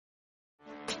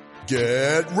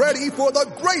Get ready for the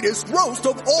greatest roast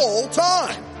of all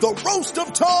time. The Roast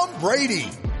of Tom Brady.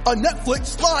 A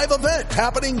Netflix live event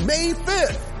happening May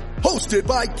 5th. Hosted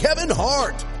by Kevin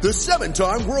Hart. The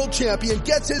 7-time world champion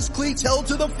gets his cleats held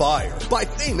to the fire by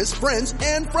famous friends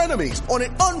and frenemies on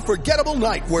an unforgettable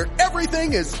night where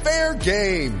everything is fair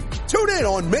game. Tune in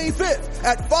on May 5th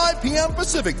at 5 p.m.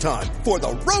 Pacific time for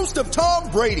the Roast of Tom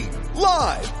Brady.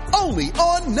 Live only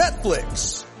on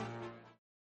Netflix.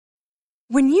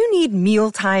 When you need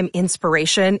mealtime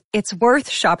inspiration, it's worth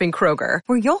shopping Kroger,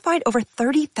 where you'll find over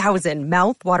 30,000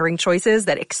 mouth-watering choices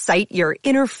that excite your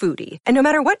inner foodie. And no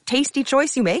matter what tasty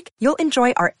choice you make, you'll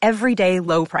enjoy our everyday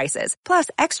low prices, plus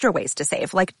extra ways to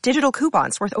save, like digital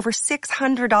coupons worth over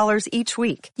 $600 each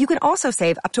week. You can also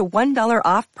save up to $1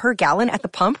 off per gallon at the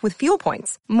pump with fuel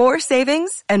points. More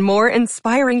savings and more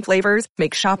inspiring flavors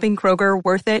make shopping Kroger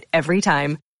worth it every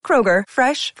time. Kroger,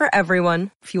 fresh for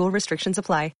everyone. Fuel restrictions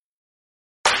apply.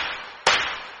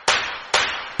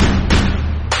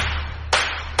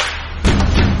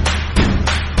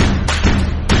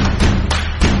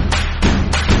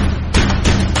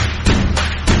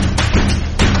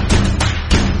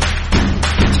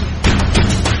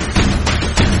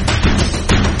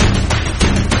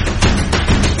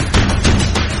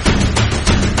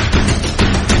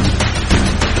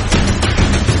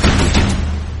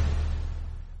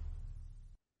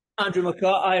 Andrew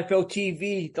McCart, IFL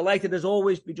TV. Delighted as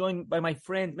always to be joined by my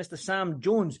friend, Mr. Sam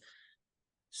Jones.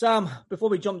 Sam, before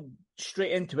we jump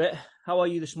straight into it, how are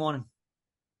you this morning?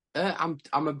 I'm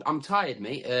tired,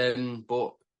 mate.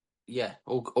 But yeah,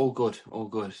 all good, all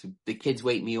good. The kids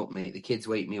wake me up, mate. The kids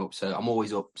wake me up, so I'm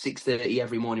always up 6:30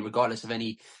 every morning, regardless of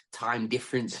any time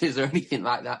differences or anything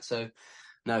like that. So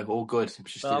no, all good.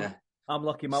 I'm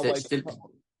lucky.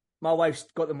 My wife's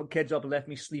got the kids up and left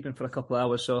me sleeping for a couple of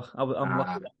hours, so I'm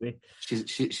lucky that way.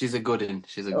 She's a good one.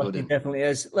 She's a good one. She definitely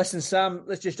is. Listen, Sam,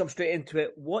 let's just jump straight into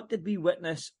it. What did we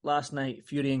witness last night,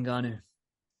 Fury and Ngannou?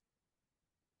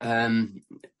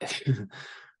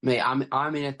 Mate,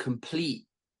 I'm in a complete.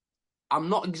 I'm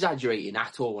not exaggerating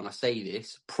at all when I say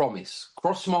this. Promise,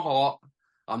 cross my heart.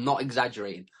 I'm not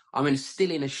exaggerating.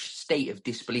 Still in a state of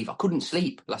disbelief. I couldn't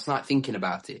sleep last night thinking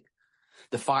about it.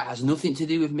 The fight has nothing to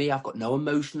do with me. I've got no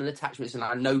emotional attachments, and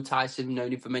I know Tyson, I've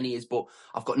known him for many years, but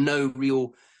I've got no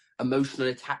real emotional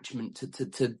attachment to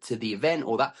the event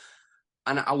or that.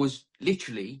 And I was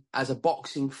literally, as a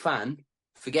boxing fan,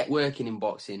 forget working in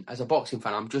boxing, as a boxing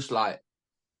fan, I'm just like,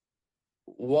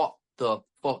 what the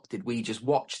fuck did we just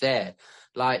watch there?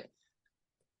 Like,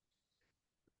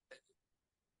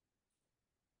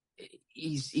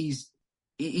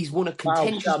 He's won a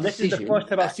contentious decision. This is the first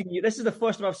time I've seen you. This is the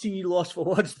first time I've seen you lost for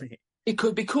words, mate.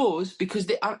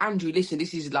 Because Andrew, listen,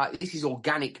 this is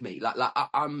organic, mate. Like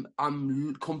I'm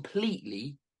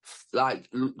completely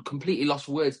lost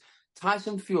for words.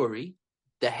 Tyson Fury,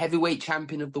 the heavyweight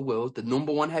champion of the world, the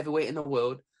number one heavyweight in the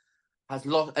world, has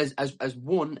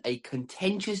won a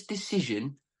contentious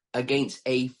decision against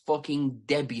a fucking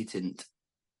debutant.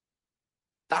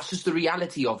 That's just the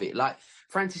reality of it. Like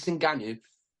Francis Ngannou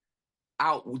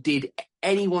outdid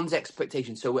anyone's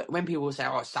expectations. So when people will say,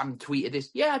 "Oh, Sam tweeted this,"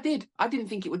 yeah, I did. I didn't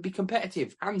think it would be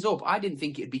competitive. Hands up, I didn't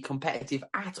think it would be competitive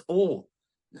at all.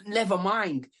 Never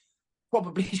mind,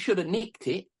 probably should have nicked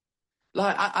it.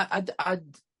 Like I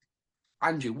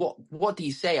Andrew, what do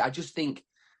you say? I just think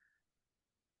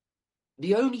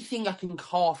the only thing I can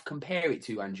half compare it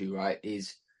to, Andrew, right,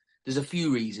 is there's a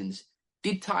few reasons.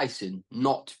 Did Tyson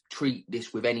not treat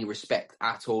this with any respect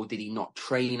at all? Did he not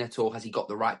train at all? Has he got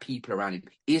the right people around him?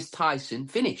 Is Tyson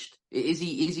finished? Is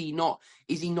he not?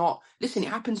 Listen, it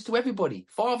happens to everybody.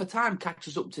 Father Time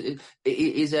catches up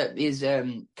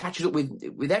catches up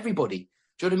with everybody.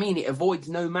 Do you know what I mean? It avoids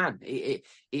no man. It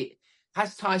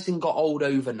has Tyson got old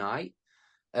overnight?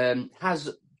 Has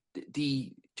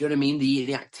the do you know what I mean?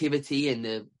 The activity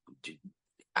and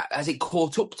has it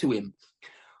caught up to him?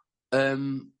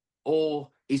 Or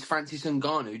is Francis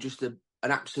Ngannou just an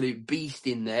absolute beast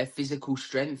in there? Physical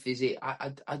strength, is it?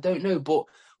 I don't know. But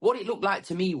what it looked like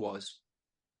to me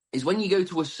is when you go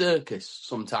to a circus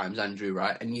sometimes, Andrew,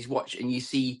 right? And you watch and you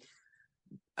see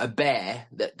a bear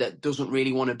that doesn't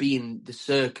really want to be in the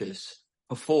circus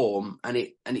perform, and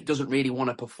it doesn't really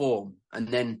want to perform. And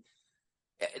then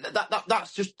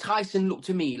that's just Tyson looked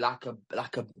to me like a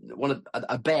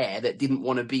bear that didn't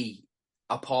want to be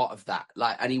a part of that,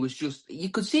 like, and he was just, you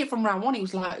could see it from round one. It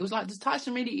was like, does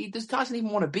Tyson even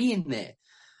want to be in there?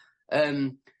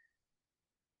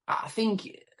 I think,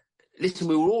 listen,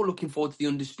 we were all looking forward to the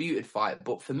undisputed fight,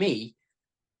 but for me,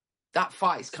 that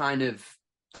fight's kind of,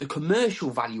 the commercial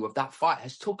value of that fight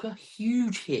has took a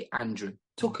huge hit, Andrew.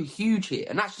 Took a huge hit,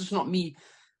 and that's just not me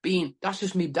that's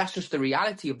just me. That's just the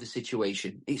reality of the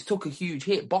situation. It's took a huge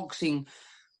hit. Boxing.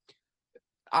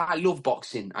 I love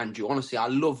boxing, Andrew. Honestly, I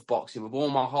love boxing with all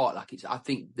my heart. Like I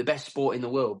think the best sport in the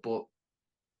world. But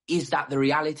is that the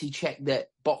reality check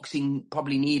that boxing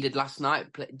probably needed last night?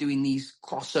 Doing these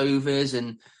crossovers,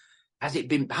 and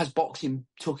has boxing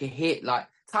took a hit? Like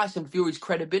Tyson Fury's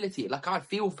credibility. Like I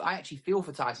actually feel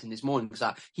for Tyson this morning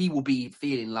because he will be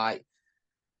feeling like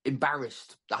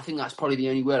embarrassed. I think that's probably the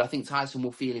only word. I think Tyson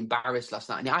will feel embarrassed last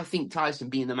night, and I think Tyson,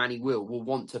 being the man he will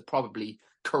want to probably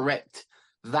correct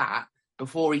that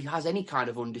before he has any kind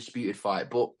of undisputed fight.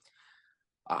 But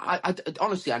I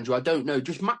honestly, Andrew, I don't know.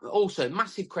 Just also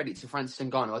massive credit to Francis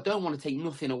Ngannou. I don't want to take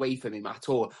nothing away from him at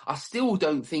all. I still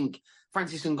don't think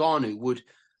Francis Ngannou would,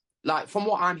 like, from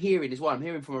what I'm hearing as well, I'm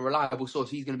hearing from a reliable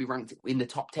source, he's going to be ranked in the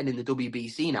top 10 in the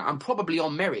WBC now. I'm probably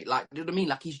on merit. Like, you know what I mean?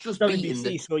 Like, he's just beaten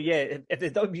the... So, yeah, if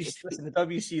the WBC, listen, the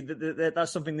WBC,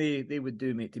 that's something they would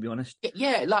do, mate, to be honest.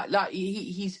 Yeah, like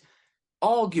he's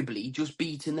arguably just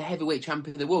beaten the heavyweight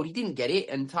champion of the world. He didn't get it,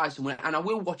 and Tyson went, and I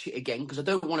will watch it again, because I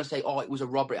don't want to say, oh, it was a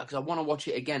robbery, because I want to watch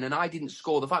it again, and I didn't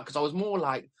score the fight, because I was more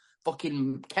like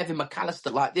fucking Kevin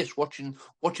McAllister like this, watching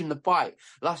the fight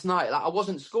last night. Like, I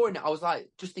wasn't scoring it. I was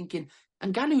like, just thinking, I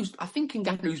think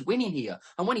Ngannou's winning here.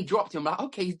 And when he dropped him, I'm like,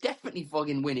 okay, he's definitely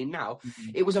fucking winning now.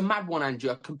 Mm-hmm. It was a mad one, Andrew,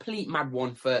 a complete mad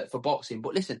one for boxing.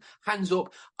 But listen, hands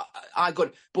up, I got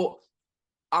it. But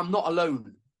I'm not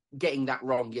alone getting that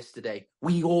wrong yesterday.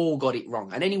 We all got it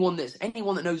wrong. And anyone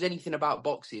that knows anything about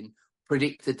boxing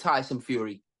predicted Tyson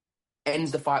Fury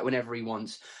ends the fight whenever he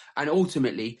wants. And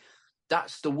ultimately,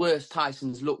 that's the worst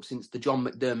Tyson's looked since the John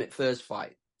McDermott first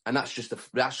fight. And that's just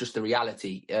the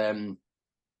reality.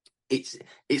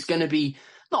 It's going to be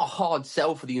not a hard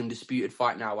sell for the undisputed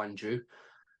fight now, Andrew.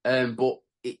 But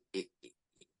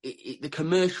the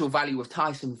commercial value of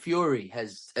Tyson Fury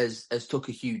has took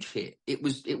a huge hit.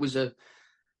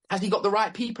 Has he got the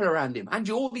right people around him?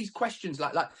 Andrew, all these questions,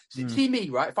 see me,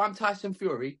 right? If I'm Tyson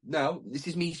Fury, no, this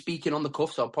is me speaking on the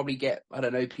cuff, so I'll probably get, I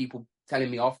don't know, people telling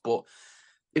me off. But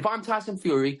if I'm Tyson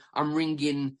Fury, I'm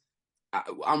ringing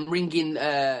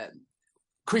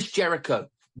Chris Jericho,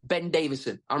 Ben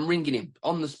Davison. I'm ringing him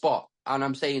on the spot, and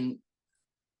I'm saying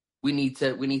we need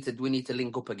to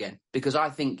link up again, because I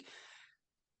think,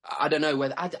 I don't know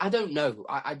whether I don't know.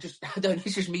 I don't.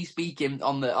 It's just me speaking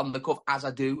on the cuff as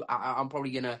I do. I'm probably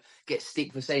gonna get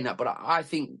stick for saying that, but I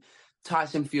think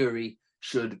Tyson Fury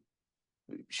should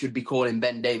be calling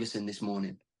Ben Davison this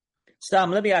morning. Sam,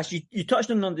 let me ask you. You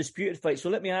touched on an undisputed fight, so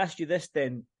let me ask you this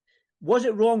then: was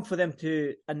it wrong for them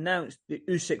to announce the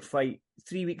Usyk fight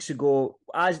 3 weeks ago,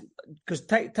 because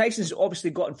Tyson's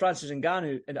obviously gotten Francis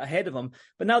Ngannou ahead of him,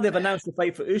 but now they've announced the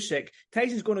fight for Usyk?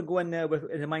 Tyson's going to go in there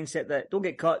in the mindset that don't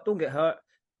get cut, don't get hurt,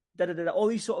 all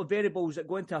these sort of variables that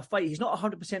go into a fight. He's not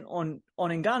 100% on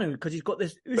Ngannou because he's got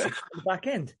this Usyk on the back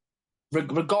end.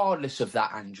 Regardless of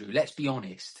that, Andrew, let's be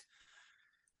honest.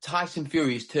 Tyson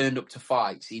Fury has turned up to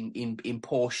fights in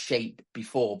poor shape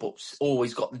before, but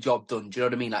always got the job done. Do you know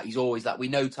what I mean? Like, he's always like, we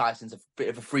know Tyson's a bit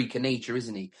of a freak of nature,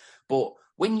 isn't he? But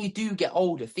when you do get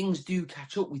older, things do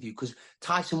catch up with you, because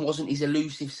Tyson wasn't his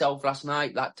elusive self last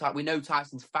night. Like, we know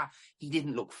Tyson's fast. He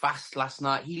didn't look fast last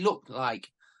night. He looked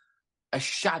like a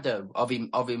shadow of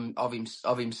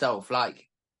himself. Like,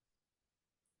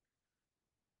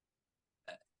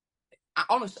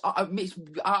 I'm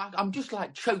just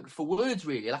like choked for words,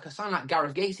 really. Like, I sound like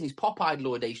Gareth Gates in his Pop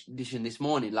Idol audition this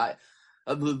morning. Like,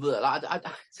 I've got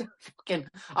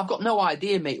no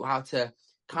idea, mate, how to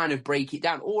kind of break it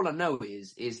down. All I know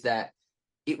is that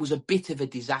it was a bit of a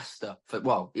disaster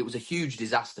it was a huge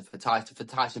disaster for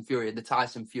Tyson Fury and the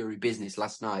Tyson Fury business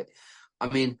last night. I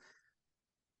mean,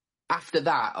 after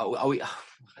that,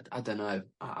 I don't know.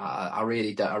 I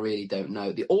really don't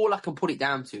know. All I can put it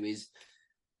down to is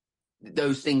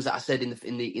those things that I said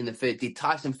in the third. Did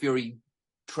Tyson Fury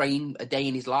train a day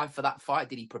in his life for that fight?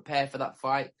 Did he prepare for that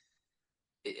fight?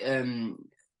 Has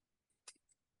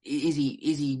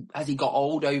he got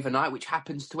old overnight, which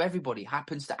happens to everybody,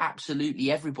 happens to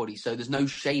absolutely everybody. So there's no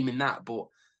shame in that. But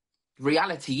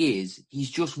reality is,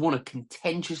 he's just won a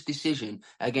contentious decision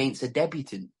against a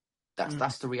debutant.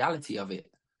 That's the reality of it.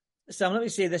 Sam, let me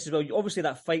say this as well. Obviously,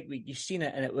 that fight week, you've seen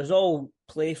it, and it was all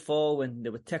playful, and they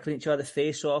were tickling each other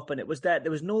face off, and it was that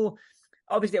there was no.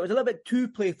 Obviously, it was a little bit too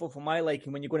playful for my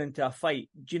liking when you're going into a fight.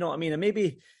 Do you know what I mean? And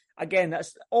maybe, again,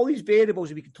 that's all these variables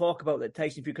that we can talk about that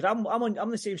Tyson Fury, because I'm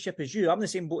the same ship as you. I'm the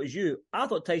same boat as you. I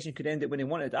thought Tyson could end it when he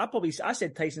wanted. I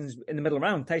said Tyson's in the middle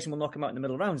round. Tyson will knock him out in the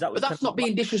middle rounds. But that's not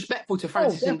being disrespectful to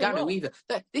Francis Ngannou either.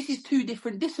 This is two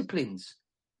different disciplines.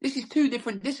 It's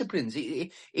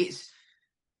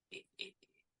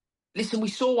Listen, we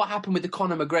saw what happened with the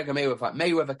Conor McGregor Mayweather fight.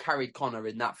 Mayweather carried Conor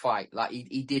in that fight. Like,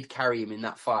 he did carry him in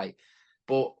that fight.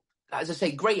 But as I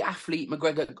say, great athlete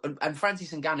McGregor, and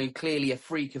Francis Ngannou clearly a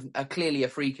freak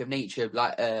of nature,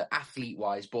 like athlete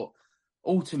wise. But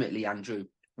ultimately, Andrew,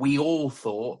 we all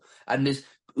thought, and there's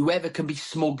whoever can be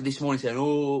smug this morning saying,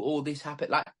 "Oh, this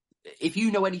happened." Like, if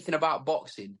you know anything about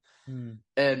boxing,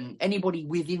 anybody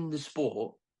within the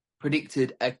sport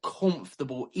predicted a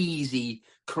comfortable,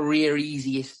 career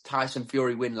easiest Tyson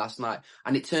Fury win last night,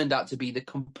 and it turned out to be the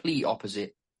complete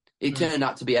opposite. It turned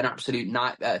out to be an absolute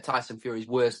Tyson Fury's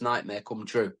worst nightmare come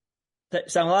true.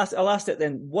 Sam, I'll ask it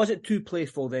then. Was it too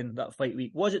playful then, that fight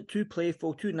week? Was it too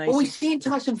playful, too nice? Well, we've seen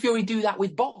Tyson Fury do that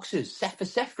with boxers. Sefer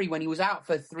Sefri, when he was out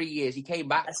for 3 years, he came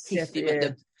back,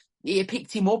 he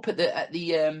picked him up at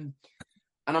the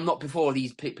and I'm not before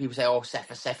these people say, "Oh,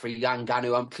 Sefer Sefri,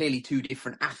 Ngannou." I'm clearly two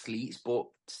different athletes, but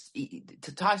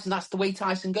to Tyson, that's the way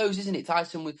Tyson goes, isn't it?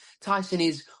 Tyson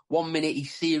is 1 minute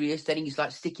he's serious, then he's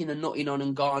like sticking a nut in on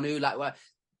Ngannou. Like, well,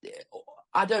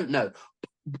 I don't know.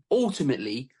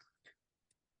 Ultimately,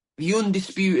 the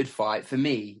undisputed fight for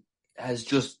me has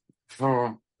just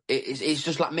it's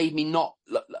just like made me not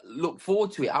look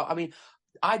forward to it. I mean,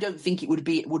 I don't think it would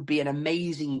be an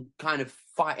amazing kind of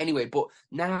fight anyway, but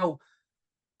now.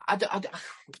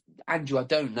 Andrew, I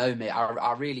don't know, mate.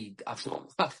 I really,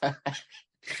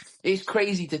 it's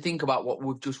crazy to think about what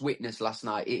we've just witnessed last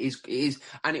night. It is,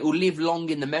 and it will live long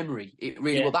in the memory. It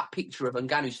really will. That picture of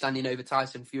Ngannou standing over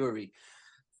Tyson Fury,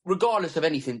 regardless of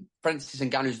anything, Francis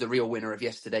Ngannou's the real winner of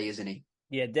yesterday, isn't he?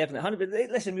 Yeah, definitely.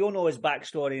 100%. Listen, we all know his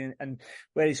backstory and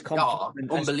where he's come from.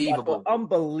 Unbelievable.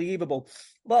 Unbelievable.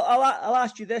 Well, I'll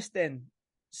ask you this then,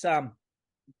 Sam.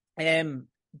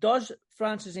 Does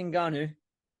Francis Ngannou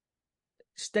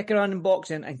stick around in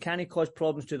boxing, and can he cause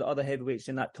problems to the other heavyweights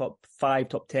in that top 5,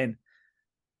 top 10?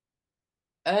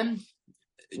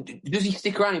 Does he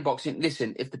stick around in boxing?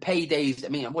 Listen, if the paydays, I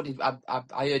mean,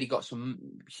 I heard he got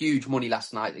some huge money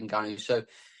last night in Ngannou. So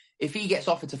if he gets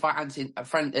offered to fight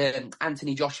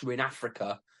Anthony Joshua in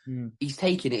Africa, he's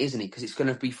taking it, isn't he? Because it's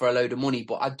going to be for a load of money.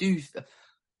 But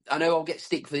I know I'll get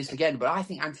stick for this again, but I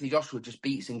think Anthony Joshua just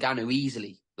beats Ngannou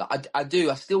easily. Like, I do.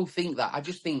 I still think that. I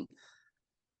just think,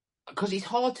 because it's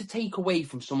hard to take away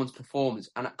from someone's performance,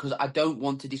 and because I don't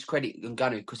want to discredit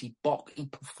Ngannou, because he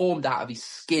performed out of his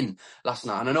skin last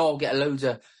night, and I know I'll get loads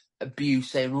of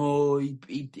abuse saying, "Oh,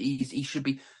 he should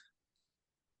be."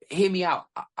 Hear me out.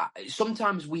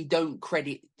 Sometimes we don't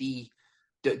credit the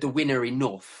winner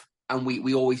enough, and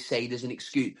we always say there's an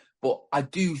excuse. But I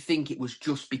do think it was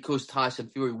just because Tyson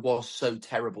Fury was so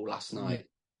terrible last night.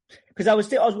 Because I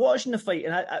was watching the fight,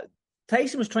 and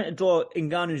Tyson was trying to draw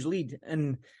Ngannou's lead,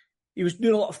 and he was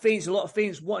doing a lot of feints,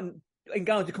 wanting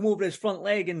Ngannou to come over his front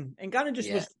leg, and Ngannou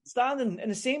just was standing in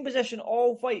the same position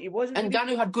all fight. He wasn't. And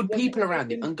Ngannou had good people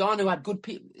around him. Ngannou had good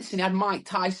people. Listen, he had Mike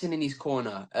Tyson in his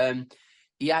corner.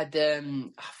 He had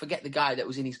I forget the guy that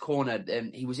was in his corner.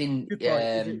 He was in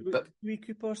Louis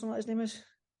Cooper or something like his name is.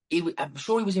 I'm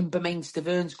sure he was in Bermain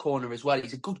Stavern's corner as well.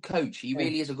 He's a good coach. He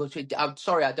really is a good coach. I'm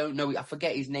sorry, I don't know. I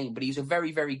forget his name, but he's a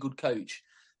very, very good coach.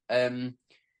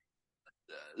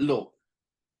 Look,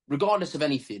 regardless of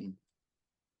anything,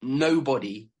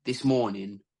 nobody this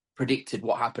morning predicted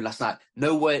what happened last night.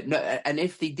 No, and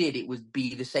if they did, it would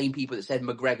be the same people that said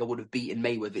McGregor would have beaten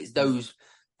Mayweather. It's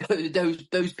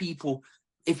those people.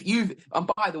 And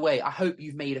by the way, I hope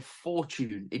you've made a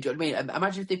fortune. Do you know what I mean?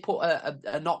 Imagine if they put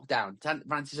a knockdown,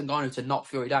 Francis Ngannou to knock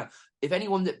Fury down. If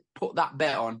anyone that put that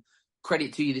bet on,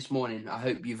 credit to you this morning. I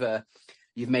hope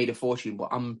you've made a fortune. But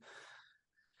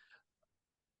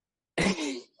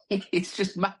it's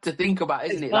just mad to think about,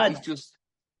 isn't it? Like, it's just.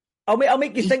 I'll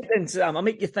make you think then, Sam. I'll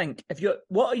make you think.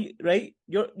 What are you, right?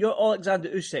 You're Alexander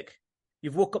Usyk.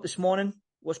 You've woke up this morning.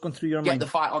 What's going through your mind? Get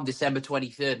the fight on December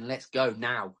 23rd, and let's go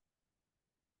now.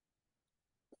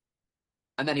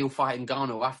 And then he'll fight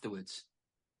Ngannou afterwards.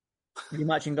 You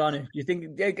match Ngannou. You think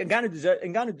Ngannou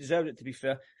deserved it, to be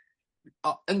fair?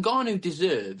 Ngannou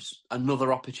deserves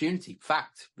another opportunity.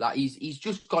 Fact. Like, he's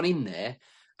just gone in there,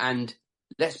 and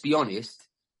let's be honest,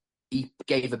 he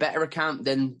gave a better account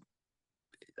than.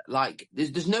 Like,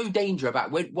 there's no danger about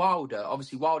when Wilder.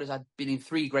 Obviously, Wilder's been in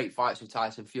 3 great fights with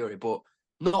Tyson Fury, but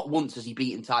not once has he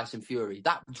beaten Tyson Fury.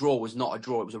 That draw was not a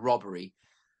draw; it was a robbery.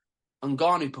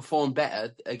 Ngannou performed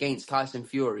better against Tyson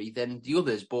Fury than the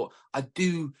others, but I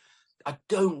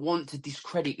don't want to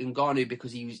discredit Ngannou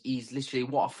because he's literally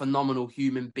what a phenomenal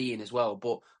human being as well.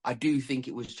 But I do think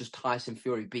it was just Tyson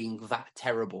Fury being that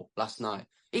terrible last night.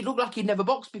 It looked like he'd never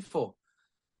boxed before.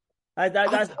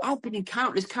 I've been in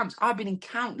countless camps. I've been in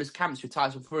countless camps with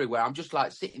Tyson Fury where I'm just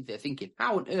like sitting there thinking,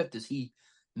 how on earth does he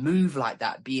move like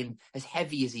that, being as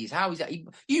heavy as he is? How is that?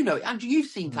 You know, Andrew, you've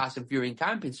seen Tyson Fury in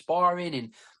camp, in sparring,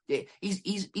 and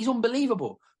he's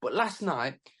unbelievable. But last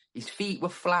night, his feet were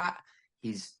flat,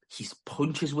 his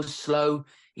punches were slow.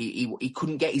 He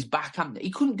couldn't get his backhand.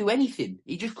 He couldn't do anything.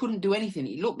 He just couldn't do anything.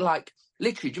 He looked like,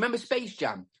 literally, do you remember Space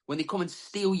Jam? When they come and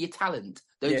steal your talent,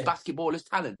 those basketballers'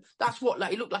 talent. That's what,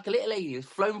 like, he looked like a little alien,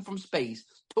 flown from space,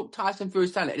 took Tyson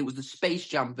Fury's talent, and it was the Space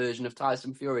Jam version of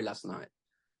Tyson Fury last night.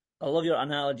 I love your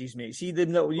analogies, mate. See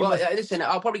them little. Listen,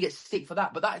 I'll probably get sick for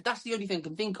that, but that's the only thing I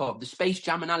can think of. The Space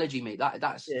Jam analogy, mate.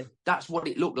 That's what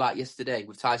it looked like yesterday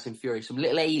with Tyson Fury. Some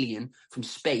little alien from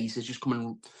space has just come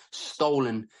and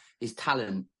stolen his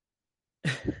talent.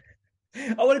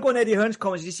 I want to go on Eddie Hearn's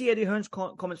comments. Did you see Eddie Hearn's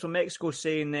comments from Mexico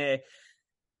saying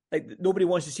like nobody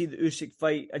wants to see the Usyk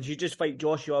fight and you just fight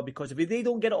Joshua because if they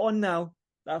don't get it on now,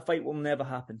 that fight will never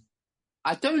happen.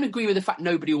 I don't agree with the fact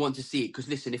nobody wants to see it because,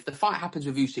 listen, if the fight happens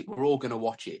with Usyk, we're all going to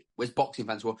watch it. Whereas boxing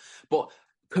fans will. But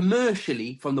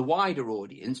commercially, from the wider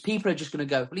audience, people are just going to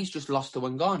go, well, he's just lost to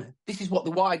Ngannou. This is what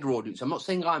the wider audience. I'm not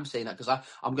saying I'm saying that because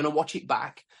I'm going to watch it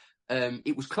back.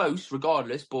 It was close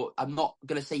regardless, but I'm not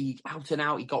going to say he out and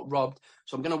out, he got robbed.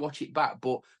 So I'm going to watch it back.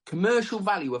 But commercial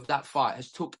value of that fight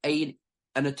has took an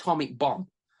atomic bomb.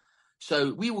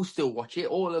 So we will still watch it,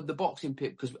 all of the boxing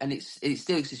pit, and it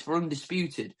still exists for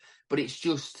undisputed, but it's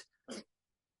just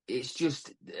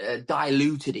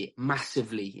diluted it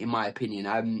massively, in my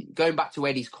opinion. Going back to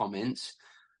Eddie's comments,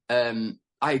 I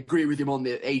agree with him on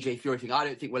the AJ Fury thing. I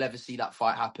don't think we'll ever see that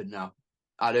fight happen now.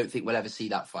 I don't think we'll ever see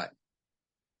that fight.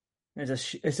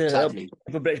 It's a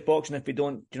for British boxing if we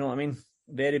don't. Do you know what I mean?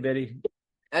 Very, very.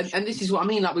 And this is what I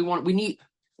mean. Like we need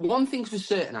one thing's for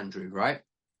certain, Andrew. Right?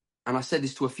 And I said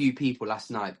this to a few people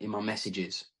last night in my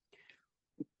messages.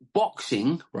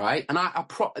 Boxing, right? And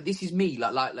this is me.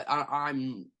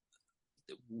 I'm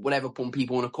whatever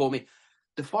people want to call me.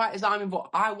 The fighters I'm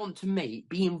involved, I want to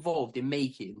be involved in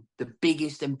making the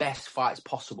biggest and best fights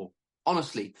possible.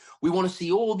 Honestly, we want to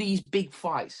see all these big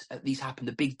fights at least happen,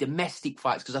 the big domestic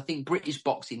fights, because I think British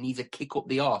boxing needs a kick up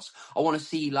the arse. I want to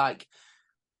see like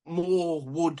more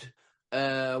Wood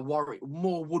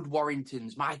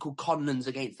Warringtons, Michael Conlons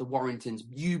against the Warringtons,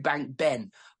 Eubank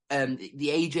Ben, the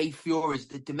AJ Furies,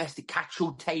 the domestic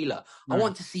Catchall Taylor. I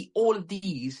want to see all of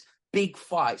these big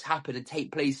fights happen and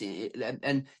take place in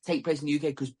the UK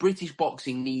because British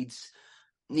boxing needs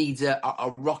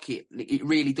a rocket. It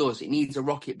really does. It needs a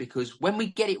rocket because when we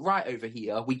get it right over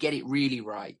here, we get it really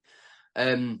right.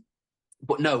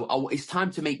 But no, it's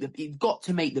time to you've got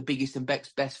to make the biggest and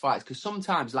best fights because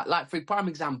sometimes, like for a prime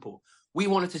example, we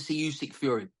wanted to see Usyk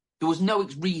Fury. There was no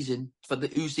reason for the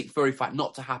Usyk Fury fight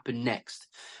not to happen next,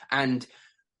 and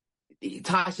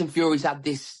Tyson Fury's had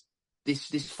this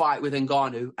fight with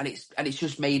Ngannou, and it's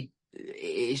just made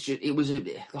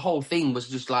the whole thing was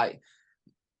just like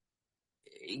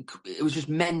it was just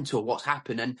mental what's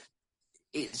happened, and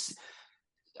I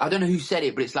don't know who said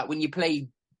it, but it's like when you play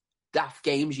daft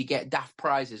games, you get daft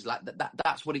prizes. Like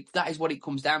that is what it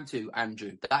comes down to,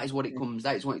 Andrew. That is what it comes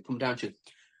down to.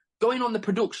 Going on the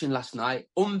production last night,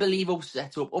 unbelievable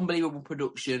setup, unbelievable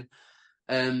production.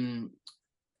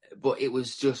 But it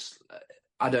was just,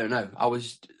 I don't know. I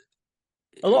was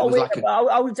a lot of waiting.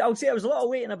 I would say it was a lot of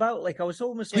waiting about. Like I was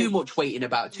almost too much waiting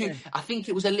about. I think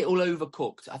it was a little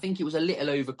overcooked. I think you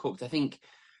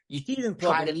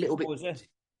tried a little bit.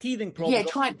 Teething problem. Yeah,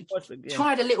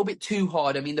 tried a little bit too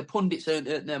hard. I mean, the pundits earned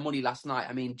their money last night.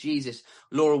 I mean, Jesus,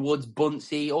 Laura Woods,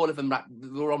 Buncey, all of them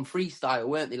were on freestyle,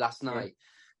 weren't they, last night?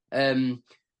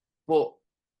 But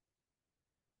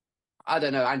I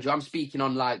don't know, Andrew. I'm speaking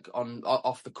on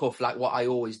off the cuff, like what I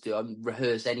always do. I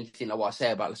rehearse anything like what I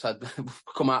say about it. So I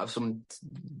come out of some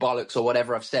bollocks or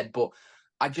whatever I've said, but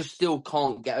I just still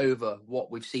can't get over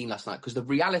what we've seen last night because the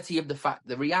reality of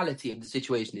the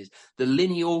situation is the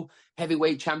lineal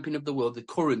heavyweight champion of the world, the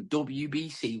current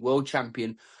WBC world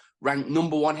champion, ranked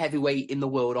number 1 heavyweight in the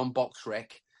world on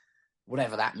BoxRec,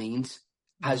 whatever that means,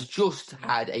 has just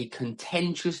had a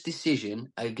contentious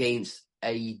decision against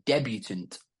a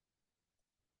debutant.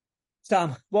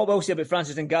 Sam, what we'll say about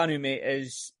Francis Ngannou, mate,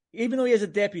 is even though he is a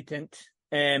debutant,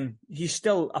 he's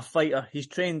still a fighter. He's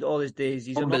trained all his days.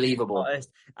 He's unbelievable.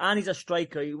 And he's a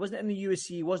striker. He wasn't in the UFC.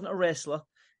 He wasn't a wrestler.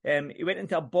 He went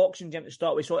into a boxing gym to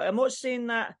start with. So I'm not saying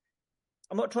that.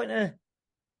 I'm not trying to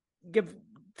give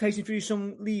Tyson Fury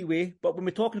some leeway, but when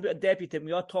we're talking about a debutant,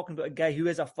 we are talking about a guy who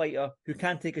is a fighter, who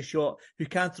can take a shot, who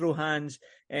can throw hands,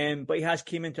 but he has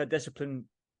came into a discipline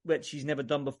which he's never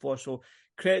done before. So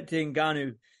credit to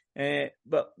Ngannou.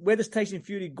 But where does Tyson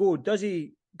Fury go? Does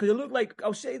he? Because it looked like,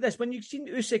 I'll say this, when you've seen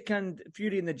Usyk and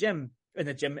Fury in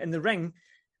the ring,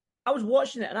 I was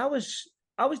watching it and I was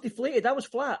I was deflated. I was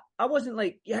flat. I wasn't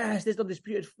like, yes, this is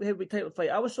undisputed heavyweight title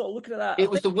fight. I was sort of looking at that. It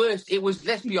was the worst. It was,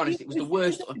 let's be honest, it was the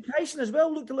worst. Tyson as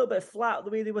well looked a little bit flat the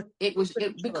way they were.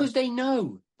 Because they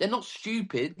know. They're not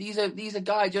stupid. These are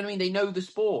guys, do you know what I mean? They know the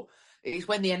sport. It's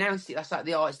when they announced it, that's like,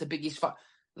 it's the biggest fight.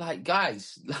 Like,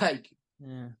 guys, like,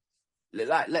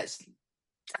 let's,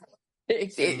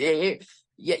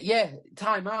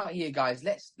 time out here, guys.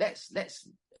 Let's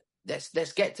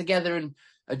get together and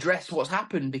address what's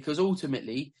happened, because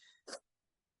ultimately,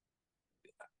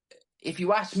 if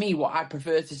you ask me what I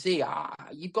prefer to see,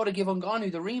 you've got to give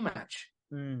Ngannou the rematch.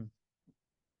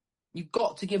 You've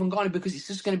got to give Ngannou, because it's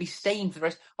just going to be stained for the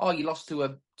rest. Oh, you lost to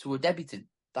a debutant.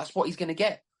 That's what he's going to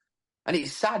get. And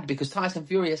it's sad, because Tyson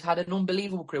Fury has had an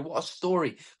unbelievable career. What a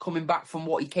story, coming back from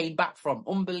what he came back from.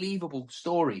 Unbelievable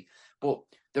story. But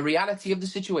the reality of the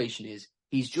situation is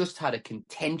he's just had a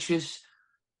contentious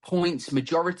points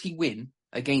majority win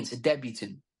against a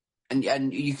debutant.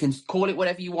 And you can call it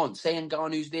whatever you want. Say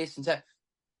Ngannou's this and say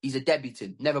he's a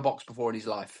debutant, never boxed before in his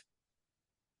life.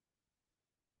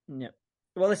 Yeah.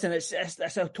 Well, listen, it's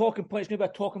a talking point. It's going to be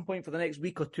a talking point for the next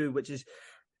week or two, which is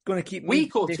going to keep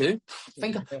week or two.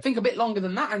 Think a bit longer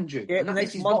than that, Andrew. Yeah, and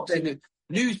this is boxing.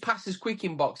 News passes quick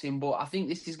in boxing, but I think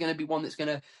this is going to be one that's going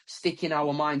to stick in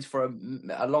our minds for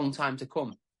a long time to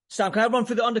come. Sam, can I run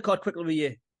through the undercard quickly with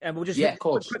you? And we'll just of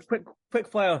course. Quick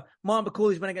fire. Martin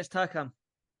Bakoli's win against Takam.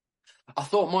 I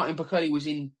thought Martin Bakoli was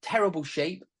in terrible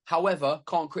shape. However,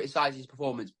 can't criticise his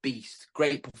performance. Beast,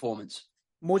 great performance.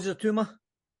 Moses Atuma.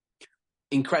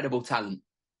 Incredible talent.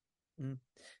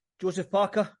 Joseph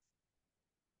Parker.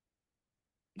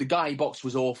 The guy he boxed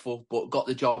was awful, but got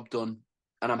the job done.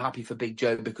 And I'm happy for Big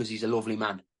Joe, because he's a lovely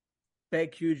man.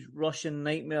 Big, huge Russian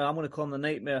nightmare. I'm going to call him the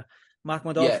nightmare.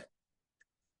 Makhmudov. Yeah.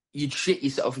 You'd shit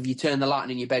yourself if you turned the light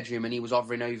on in your bedroom and he was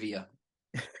hovering over you.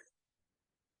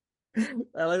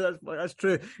 That's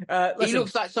true. He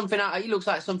looks like something out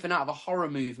of a horror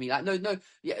movie. Like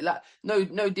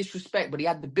no disrespect, but he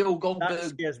had the Bill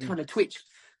Goldberg kind of twitch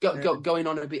going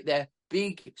on a bit there.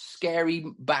 Big, scary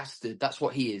bastard. That's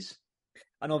what he is.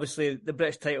 And obviously the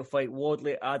British title fight,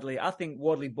 Wardley Adley. I think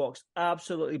Wardley boxed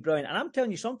absolutely brilliant. And I'm telling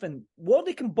you something,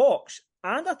 Wardley can box,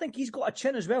 and I think he's got a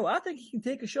chin as well. I think he can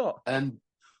take a shot.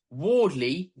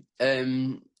 Wardley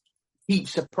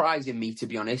keeps surprising me, to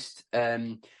be honest.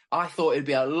 I thought it'd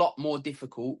be a lot more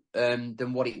difficult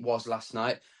than what it was last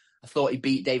night. I thought he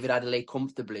beat David Adelaide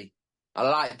comfortably. I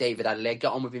like David Adelaide,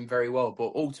 got on with him very well,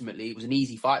 but ultimately it was an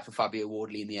easy fight for Fabio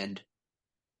Wardley in the end.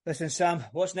 Listen, Sam,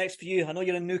 what's next for you? I know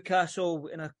you're in Newcastle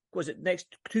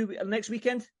next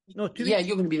weekend? No, 2 weeks? Yeah,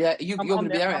 you're going to be there. You're going to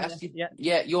be there.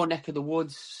 Yeah, your neck of the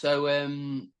woods. So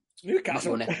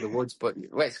Newcastle, not your neck of the woods, but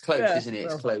it's close, isn't it?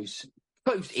 It's close,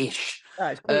 close-ish.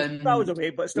 It's close. Hours away,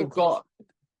 but still.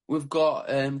 We've got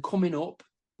coming up.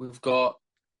 We've got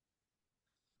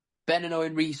Ben and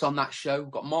Owen Reese on that show.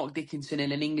 We've got Mark Dickinson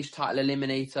in an English title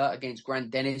eliminator against Grant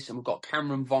Dennis, and we've got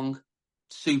Cameron Vong,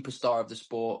 superstar of the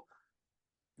sport.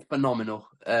 Phenomenal.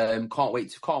 Can't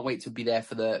wait to be there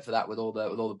for that with all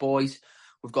the boys.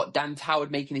 We've got Dan Toward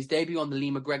making his debut on the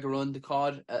Lee McGregor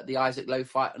undercard at the Isaac Lowe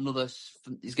fight. Another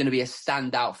is going to be a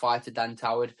standout fighter, Dan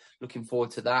Toward. Looking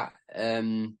forward to that.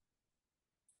 And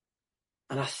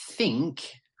I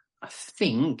think that's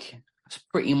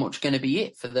pretty much going to be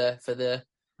it for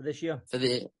this year. For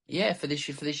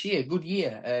this year. Good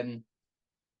year.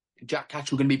 Jack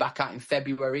Catchell going to be back out in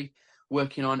February,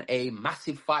 working on a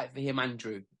massive fight for him,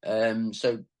 Andrew.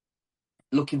 So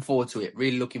looking forward to it.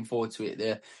 Really looking forward to it.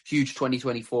 The huge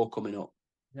 2024 coming up.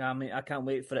 Yeah, I mean, I can't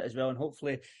wait for it as well. And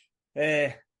hopefully,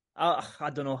 I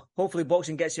don't know. Hopefully,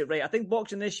 boxing gets it right. I think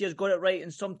boxing this year's got it right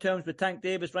in some terms with Tank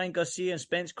Davis, Ryan Garcia, and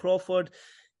Spence Crawford.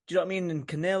 Do you know what I mean? And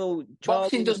Canelo.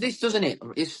 Boxing does this, doesn't it?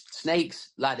 It's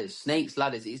snakes, ladders.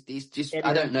 It's just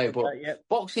I don't know, but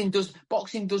boxing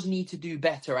does need to do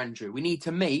better, Andrew. We need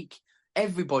to make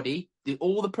everybody,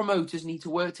 all the promoters need to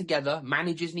work together.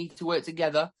 Managers need to work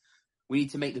together. We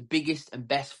need to make the biggest and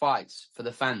best fights for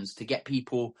the fans to get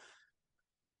people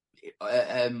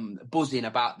buzzing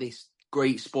about this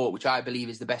great sport, which I believe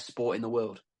is the best sport in the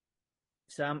world.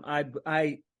 Sam,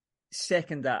 I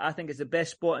second that. I think it's the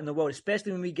best sport in the world,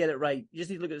 especially when we get it right. You just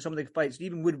need to look at some of the fights.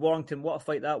 Even Wood Warrington, what a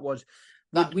fight that was.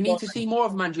 We need to see more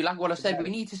of them, Andrew. Like what I said, we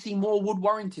need to see more Wood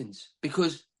Warringtons,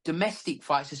 because domestic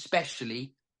fights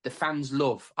especially, the fans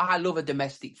love. I love a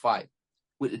domestic fight.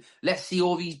 Let's see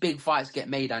all these big fights get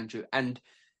made, Andrew, and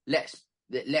let's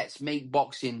make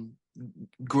boxing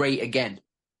great again.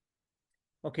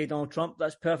 Okay, Donald Trump,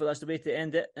 that's perfect. That's the way to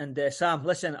end it. And Sam,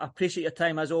 listen, I appreciate your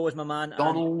time as always, my man.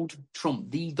 Donald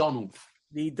Trump, the Donald.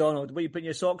 The Donald. What are you putting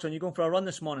your socks on? You going for a run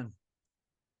this morning?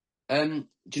 Do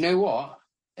you know what?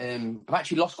 I've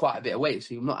actually lost quite a bit of weight,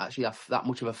 so I'm not actually that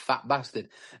much of a fat bastard.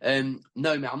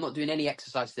 No, mate, I'm not doing any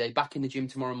exercise today. Back in the gym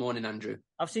tomorrow morning, Andrew.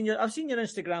 I've seen your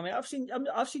Instagram, mate.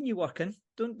 I've seen you working.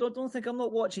 Don't think I'm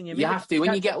not watching you. You have to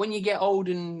when you get old,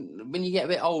 and when you get a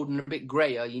bit old and a bit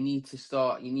greyer, you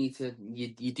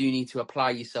do need to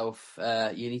apply yourself.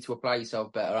 You need to apply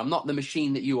yourself better. I'm not the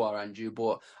machine that you are, Andrew,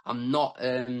 but I'm not.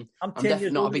 I'm 10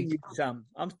 years older than you, Sam.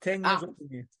 I'm 10 years older than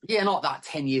you. Yeah, not that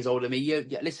 10 years older than me.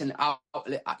 Listen,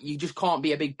 you just can't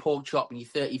be a big pork chop when you're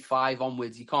 35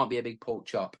 onwards. You can't be a big pork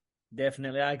chop.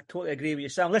 Definitely, I totally agree with you,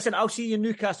 Sam. Listen, I'll see you in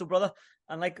Newcastle, brother,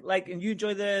 and and you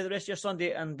enjoy the rest of your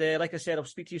Sunday. And like I said, I'll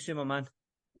speak to you soon, my man.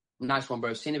 Nice one,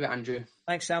 bro. See you in a bit, Andrew.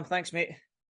 Thanks, Sam. Thanks, mate.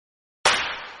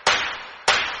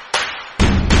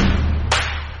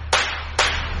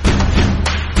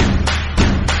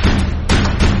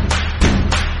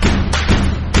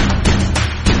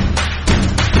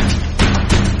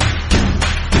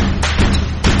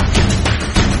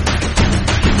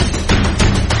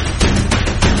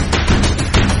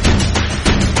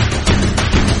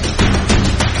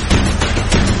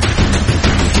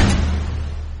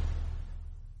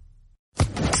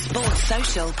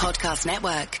 Podcast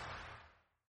Network.